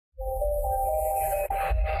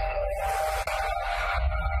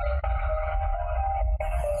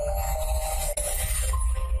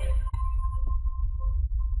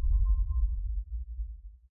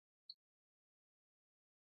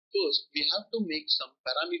first, we have to make some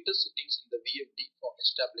parameter settings in the VFD for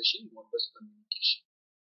establishing Modbus communication.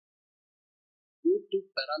 Go to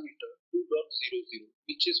parameter 2.00,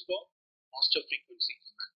 which is for master frequency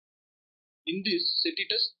command. In this, set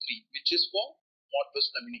it as 3, which is for Modbus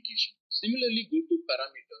communication. Similarly, go to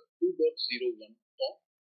parameter 2.01 for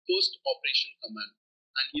first operation command.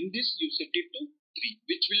 And in this, you set it to 3,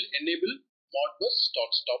 which will enable Modbus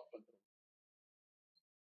start-stop control.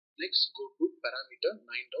 Next, go to parameter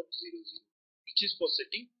 9.00, which is for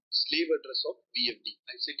setting slave address of VFD.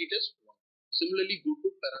 I set it as 1. Similarly, go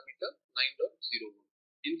to parameter 9.01.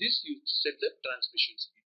 In this, you set the transmission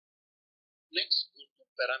speed. Next, go to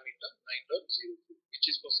parameter 9.02, which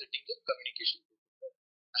is for setting the communication protocol.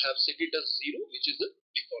 I have set it as 0, which is the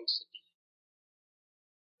default setting.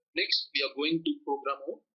 Next, we are going to program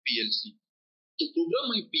our PLC. To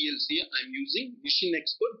program my PLC, I am using Machine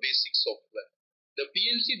Expert Basic software. The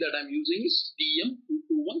PLC that I am using is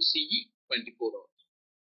TM221CE24R.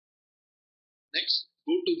 Next,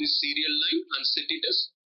 go to this serial line and set it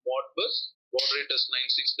as Modbus, baud rate as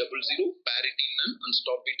 9600, parity none, and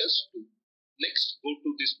stop it as 2. Next, go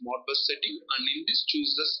to this Modbus setting and in this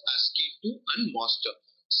choose as ASCII 2 and master.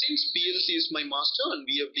 Since PLC is my master and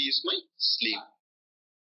VFD is my slave.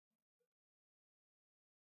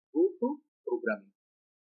 Go to programming.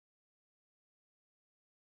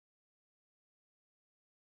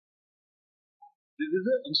 This is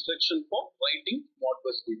an instruction for writing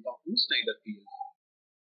Modbus data in Schneider PLC.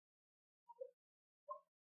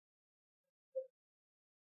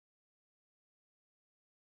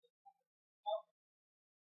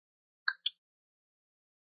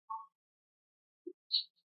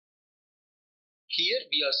 Here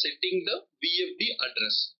we are setting the VFD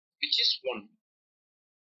address, which is 1.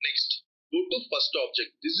 Next, go to first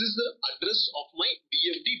object. This is the address of my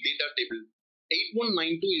VFD data table.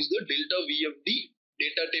 8192 is the Delta VFD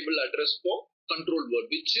data table address for control word,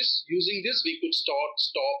 which is using this we could start,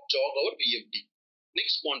 stop, jog our VFD.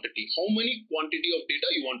 Next, quantity. How many quantity of data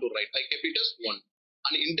you want to write? I kept it as 1.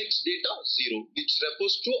 And index data 0, which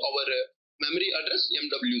refers to our memory address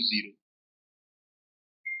MW0.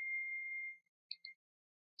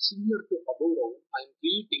 Similar to above row, I am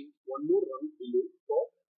creating one more run below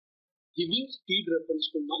for giving speed reference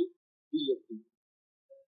to my VFD.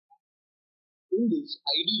 In this,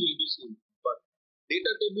 ID will be same, but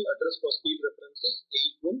data table address for speed reference is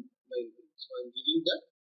 8193. So I am giving that,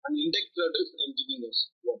 and index address I am giving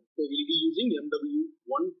as 1. So we will be using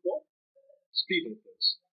MW1 for speed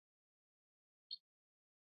reference.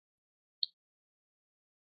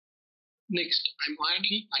 Next, I am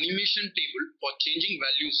adding animation table for changing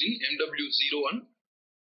values in MW0 and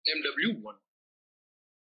MW1.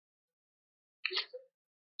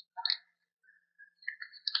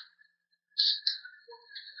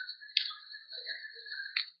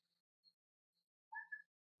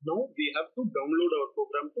 Now we have to download our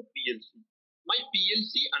program to PLC. My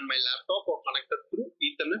PLC and my laptop are connected through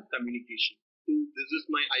Ethernet communication. So this is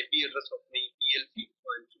my IP address of my PLC. So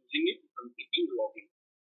I am choosing it and clicking login.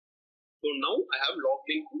 So now I have logged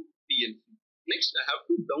into PLC. Next, I have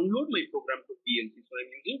to download my program to PLC. So I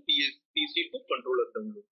am using PC to controller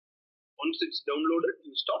download. Once it's downloaded,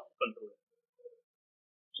 you start controller.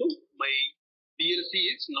 So my PLC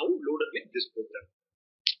is now loaded with this program.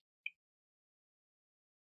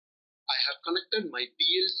 I have connected my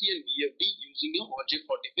PLC and VFD using a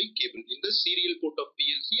RJ45 cable in the serial port of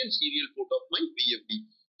PLC and serial port of my VFD.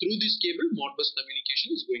 Through this cable, Modbus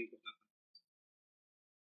communication is going to happen.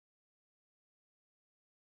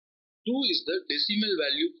 2 is the decimal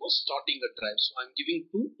value for starting a drive. So I am giving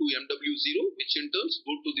 2 to MW0, which in turn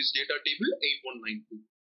go to this data table 8192.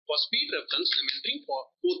 For speed reference, I am entering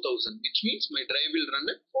for 4000, which means my drive will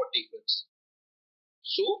run at 40 Hz.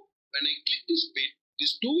 So when I click this bit,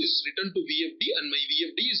 this 2 is written to VFD and my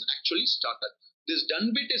VFD is actually started. This done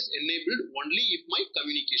bit is enabled only if my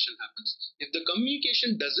communication happens. If the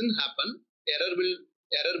communication doesn't happen, error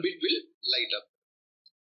bit will light up.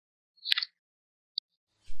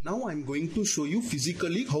 Now I'm going to show you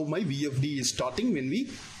physically how my VFD is starting when we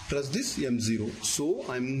press this M0. So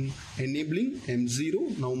I'm enabling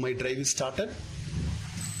M0. Now my drive is started.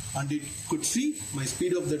 And you could see my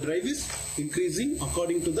speed of the drive is increasing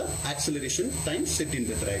according to the acceleration time set in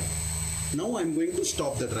the drive. Now I'm going to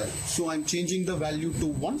stop the drive. So I'm changing the value to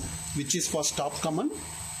 1, which is for stop command,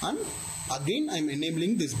 and again I'm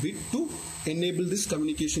enabling this bit to enable this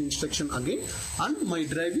communication instruction again, and my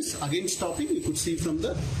drive is again stopping. You could see from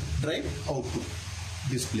the drive output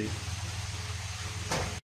display.